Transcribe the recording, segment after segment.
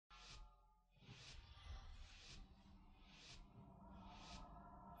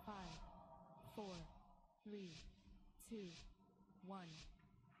3, 2, 1.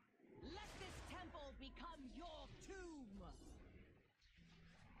 Let this temple become your tomb!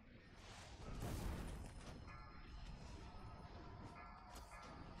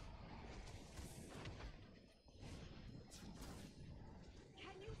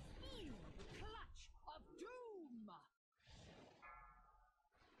 Can you feel the clutch of doom?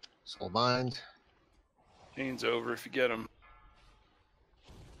 Soulbind. Chain's over if you get him.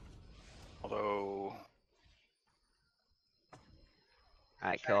 Although...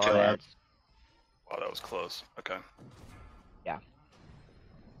 Alright, kill all ads. Wow, that was close. Okay. Yeah.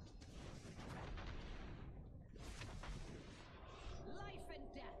 Life and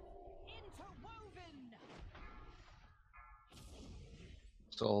death interwoven!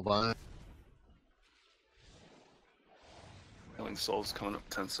 Soulbind. Healing Soul's coming up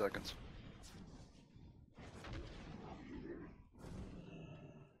 10 seconds.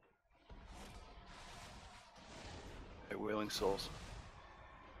 Hey, Wailing Souls.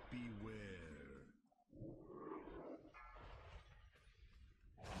 Beware.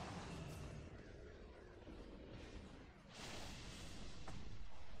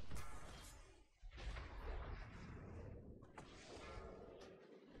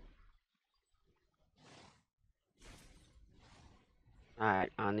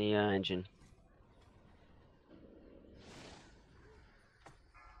 Alright, on the engine.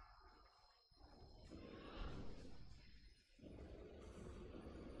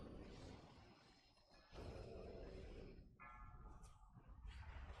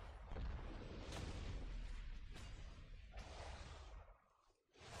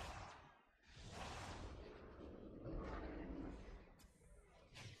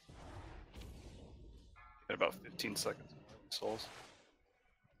 Got about 15 seconds. Souls.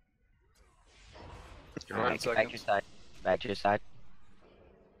 Alright, get back to your side. Back to your side.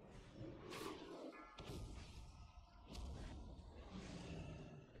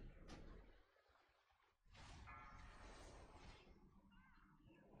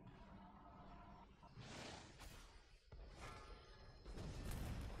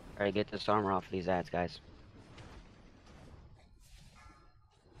 Alright, get this armor off of these ads, guys.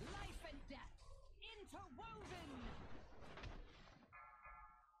 Life and death interwoven!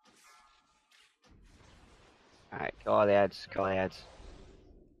 Alright, kill all the ads, kill all the ads.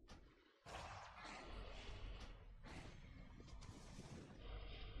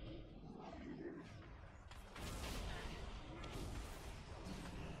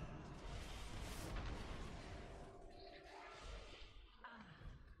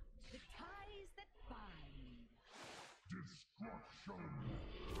 The ties that bind.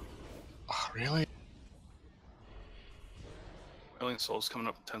 Oh, really? Wailing Soul's coming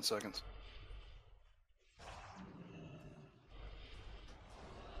up in 10 seconds.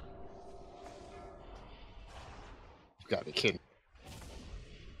 You gotta be kidding.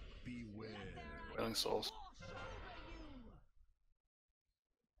 Beware. Wailing Souls. Wash over you!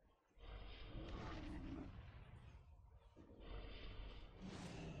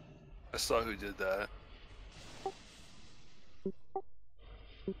 I saw who did that.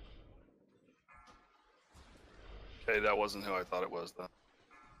 Okay, that wasn't who I thought it was, though.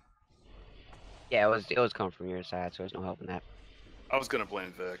 Yeah, it was coming from your side, so there's no helping that. I was gonna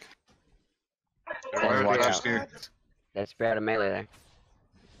blame Vic. Guys, watch out. Here. That's bad of melee there.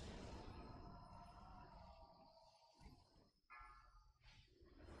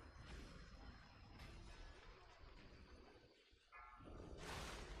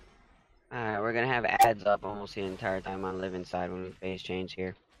 Alright, we're gonna have ads up almost the entire time on living side when we phase change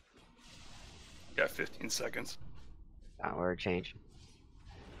here. Got 15 seconds. Word change.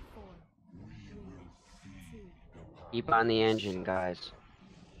 4, 3, 2, Keep on the engine, guys.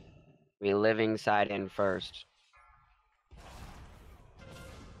 We living side in first.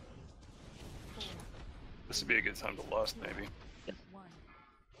 This would be a good time to lust, maybe. 1.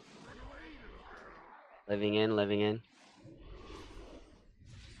 Living in, living in.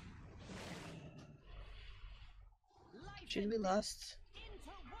 Life Should and we lost?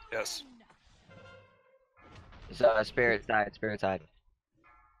 interwoven! Yes. It's spirit side, spirit side.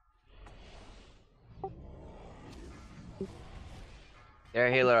 Get our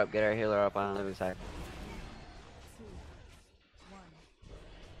healer up, get our healer up on the living side. 2, 1.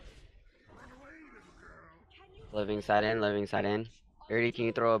 Living side in, living side in. Dirty, can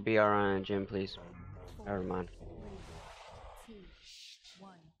you throw a BR on Jim, please? Never mind. 3, 2,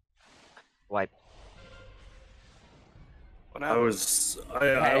 1. Wipe. What I happened? was on the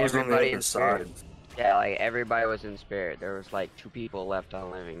Everybody other in side. spirit. Yeah, like everybody was in spirit. There was like 2 people left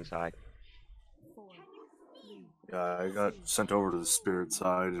on living side. 4, 3, Yeah, I got sent over to the spirit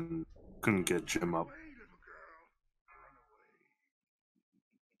side and couldn't get Jim up.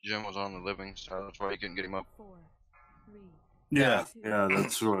 Jim was on the living side, that's why you couldn't get him up. 4, 3, Yeah, 2, yeah,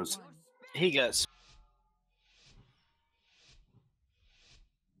 that's what I was. 1. He got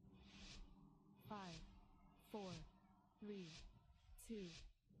 5, 4, 3, 2,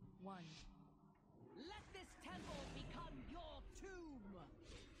 1. Let this temple become your tomb!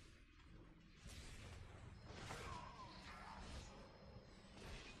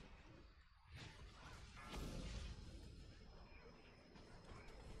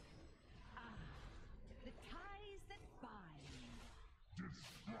 Ah, the ties that bind.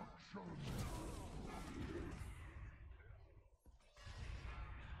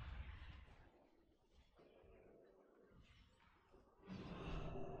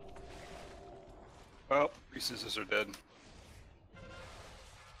 Well, pieces are dead.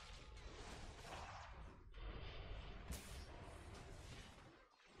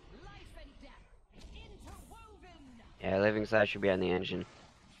 Life and death interwoven. Yeah, living side should be on the engine.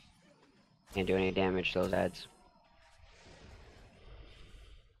 Can't do any damage to those ads.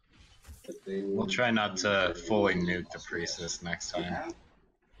 We'll try not to fully nuke the priestess next time.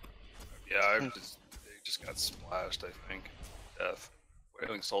 Yeah, they just got splashed, I think. Death.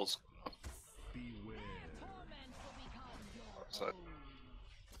 Wailing Souls. Beware. Torment will become your Side.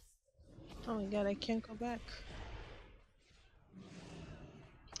 own. Oh my god, I can't go back.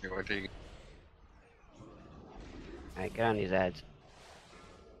 Here, wait till you Alright, get on these ads.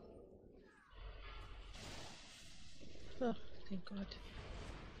 Oh, thank god.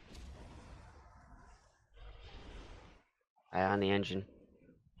 Eye on the engine.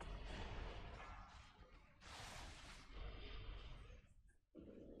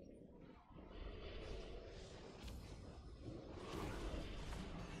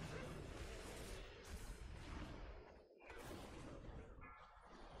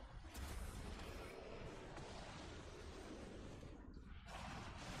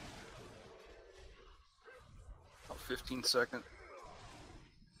 about 15 seconds.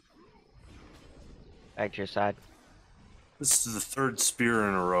 Back to your side. This is the third spear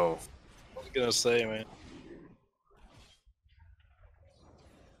in a row. I was gonna say, man.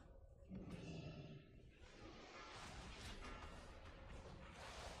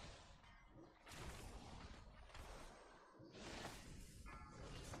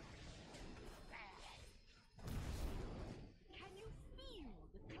 Can you feel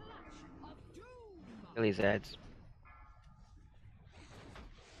the clutch of doom? Kill these ads.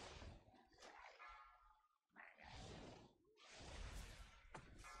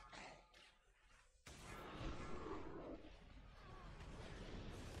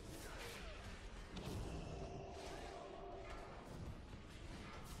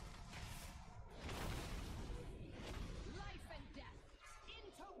 Life and death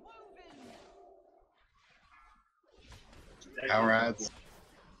interwoven. Power ads.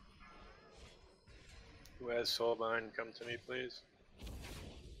 Who has Soulbind? Come to me, please.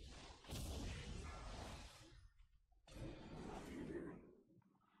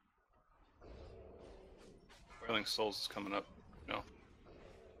 Wailing Souls is coming up. No.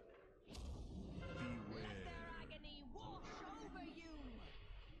 Beware. Their agony wash over you.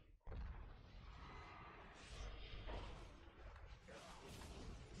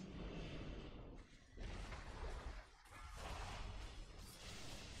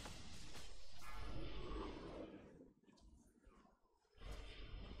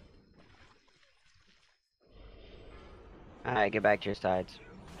 Alright, get back to your sides.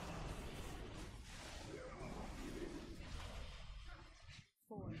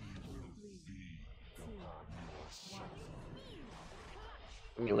 Four, three, two,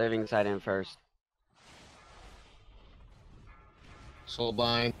 one. Get living side in first.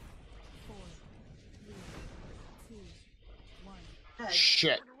 Soulbind. 4, 3, 2, 1.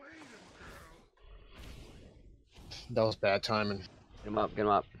 Shit. That was bad timing. Get him up, get him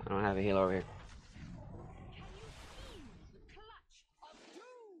up. I don't have a heal over here. Can you feel the clutch of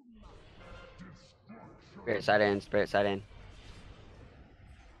doom? Spirit side in, spirit side in.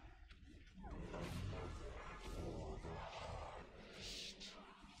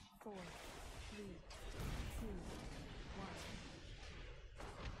 Four, three, two, one.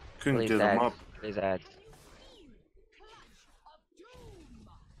 Couldn't Please get him ads. up. Please ads.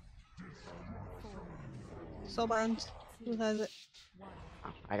 Soulbind. Who has it?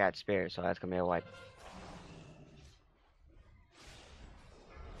 Oh, I got spirit, so that's gonna be a wipe.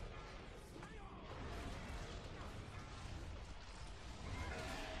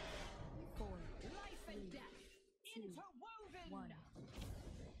 Four, Life and death interwoven. 1.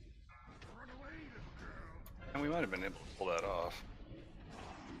 And we might have been able to pull that off.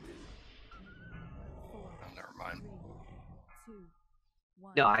 4, Oh, never mind. 3, 2,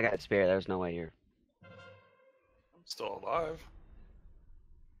 one. No, I got spirit. There's no way you're. I'm still alive.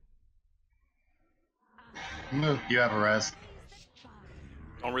 Moo, you have a res.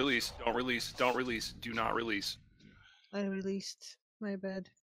 Don't release. Don't release. Don't release. Do not release. I released. My bad.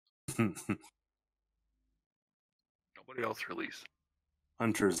 Nobody else release.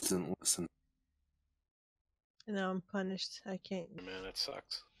 Hunters didn't listen. And now I'm punished. I can't. Man, that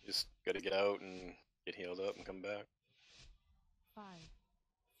sucks. Just gotta get out and get healed up and come back. 5,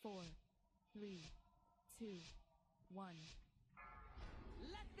 4, 3, 2, 1.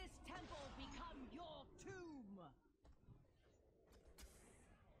 Let this temple become your tomb.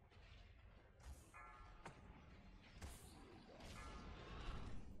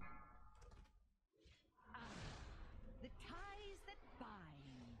 The ties that bind.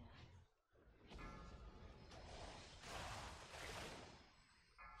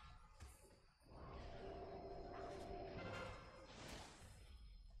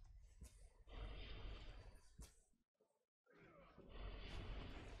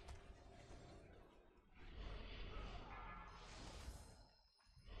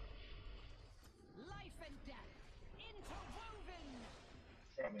 Life and death interwoven.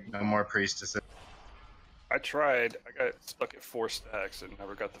 No more priestesses. I tried. I got stuck at 4 stacks and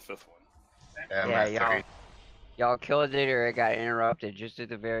never got the 5th one. Yeah, I'm Yeah, at y'all. 3. Y'all killed it or it got interrupted just at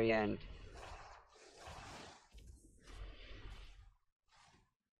the very end.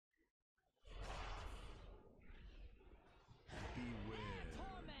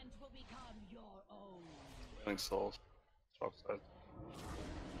 Torment will become your own. Landing souls. Swap sides.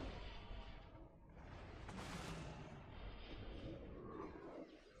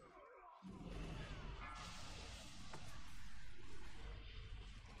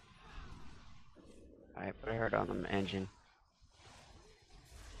 Alright, put a hurt on the engine.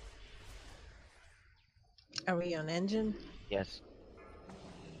 Are we on engine? Yes.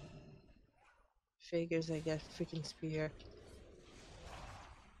 Figures I got freaking spear.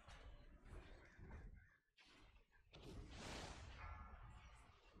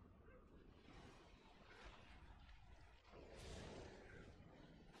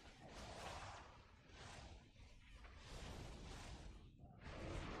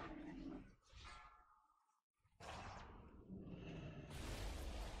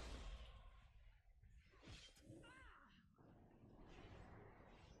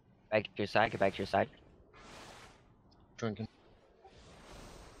 Back to your side, get back to your side. Drinking.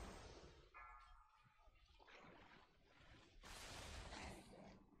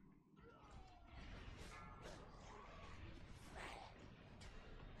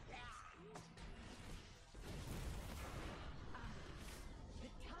 The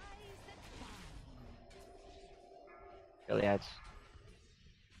ties that bind. Kill the heads.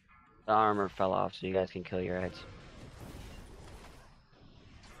 The armor fell off, so you guys can kill your heads.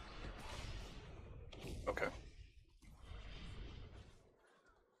 Okay.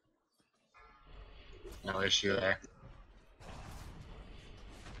 No issue there.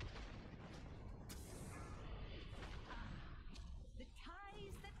 The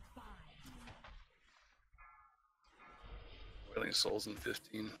ties that bind. Wailing souls in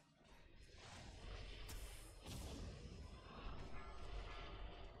 15.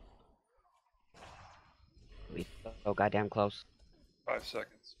 We so goddamn close. 5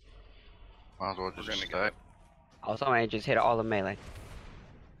 seconds. Might as well We're just gonna stack. get it. Also, I just hit all the melee.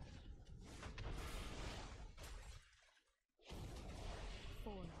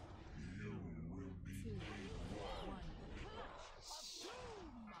 4, 2, 1.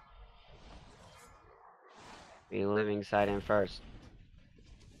 Be living side in first.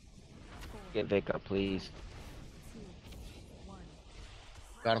 4, Get Vic up, please. 2, 1.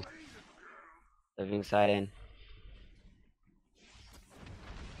 Got him. Living side in.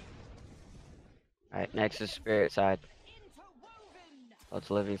 Alright, next is spirit side. Interwoven. So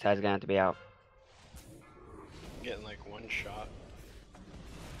it's living side's gonna have to be out. Getting like one shot.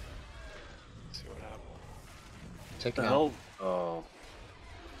 See what happens. What Take the him out. hell? Oh.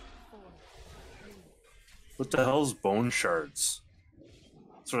 4, 3, What the hell's bone shards?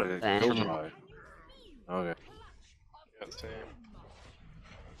 That's what I got killed Engine. by. Okay. Yeah, same.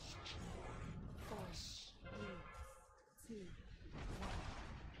 4, 3, 2, 1.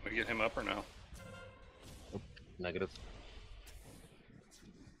 Can we get him up or no? Negative.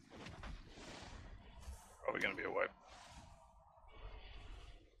 Probably gonna be a wipe.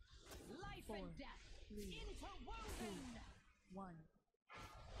 Life 4, and death 3, interwoven. 1.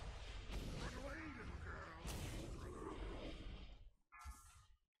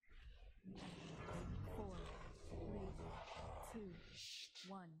 4, 3, 2,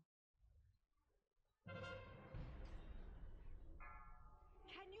 1.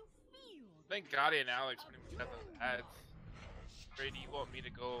 think Gotti and Alex pretty much got those ads. Brady, you want me to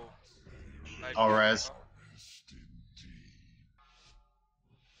go? Like, All res.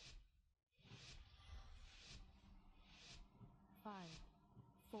 Five,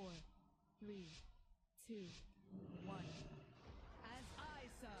 four, three, two, one. As I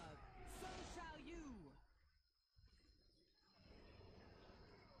serve, so shall you.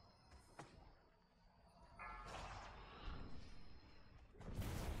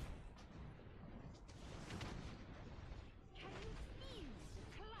 Can you feel the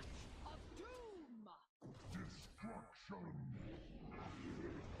clutch of doom?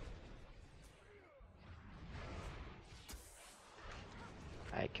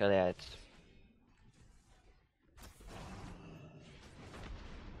 Alright, kill the ads.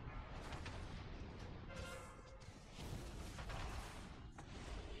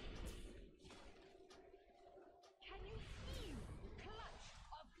 Can you feel the clutch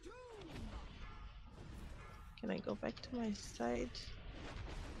of doom? Can I go back to my side?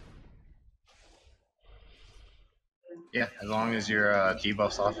 Yeah, as long as your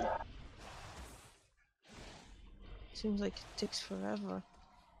debuff's off. Seems like it takes forever.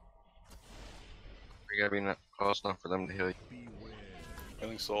 You gotta be not close enough for them to heal you.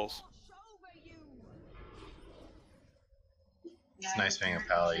 Healing souls. It's nice being a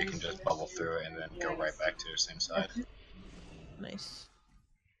pally, you can just bubble through it and then go right back to your same side. Nice.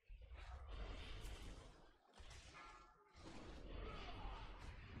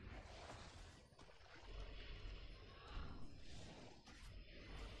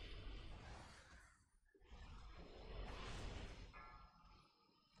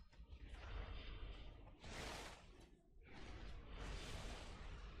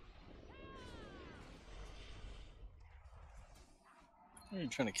 Are you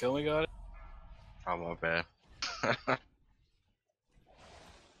trying to kill me, God? Oh, my bad.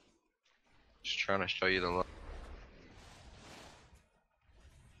 Just trying to show you the love.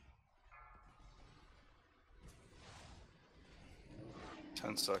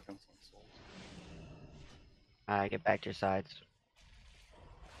 Ten seconds. Alright, get back to your sides.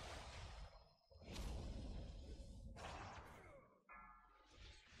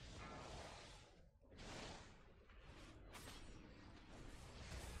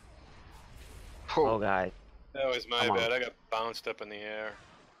 Oh god. That was my Come on. bad. I got bounced up in the air.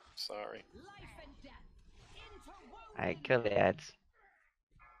 Sorry. Alright, kill the ads.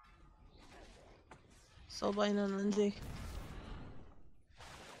 Soulbind on Lindsay.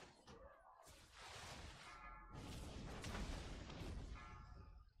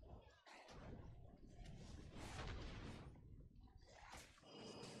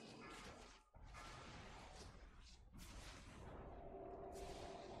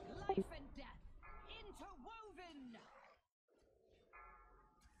 Life and death interwoven.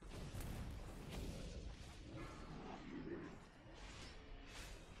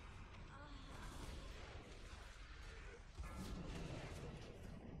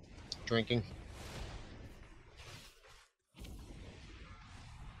 Drinking.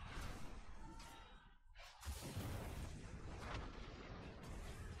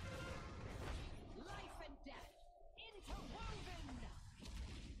 Life and death interwoven.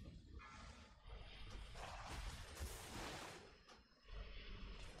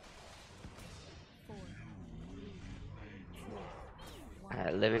 Four, three, two, one.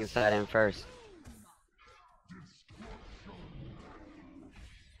 Alright, living side in first.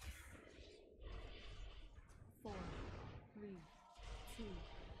 Four, three, two,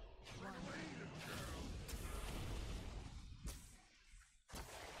 one.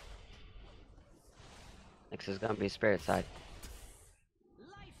 Next is gonna be spirit side.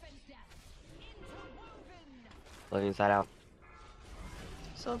 Life and death interwoven. Living side out.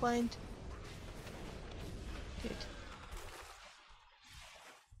 Soulbind. Good.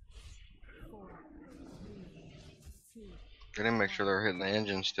 Four, three, two, I didn't make sure they were hitting the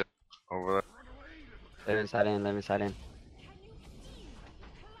engine still over there. Living side in, living side in. Can you feel the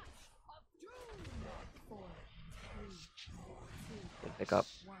clutch of doom? four, three, two, Good pick up.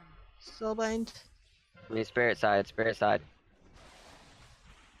 one. Soulbind. I mean spirit side, spirit side.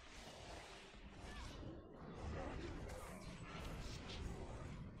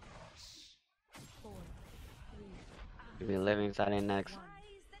 Four, three, Give me living side in next. one.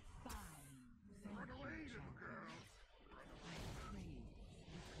 Eyes that bind. I pray you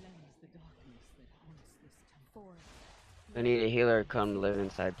cleanse the darkness that haunts this temple. Four, I need a healer come live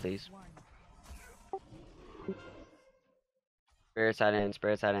inside, please. one. Spirit side in,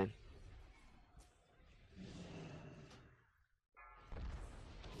 spirit side in.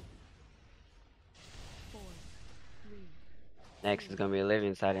 Four, three, Next is gonna be a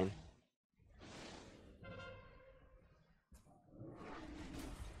living side in.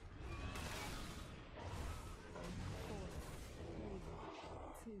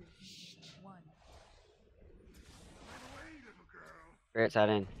 Spirit side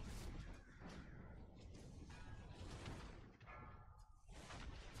in.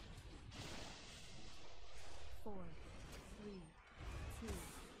 Four, three, two,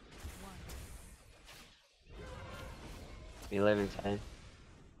 one. Be living side in.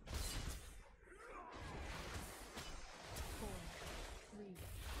 Four, three,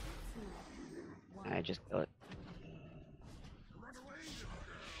 two, one. Alright, just kill it.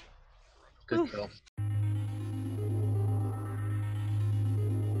 Good kill.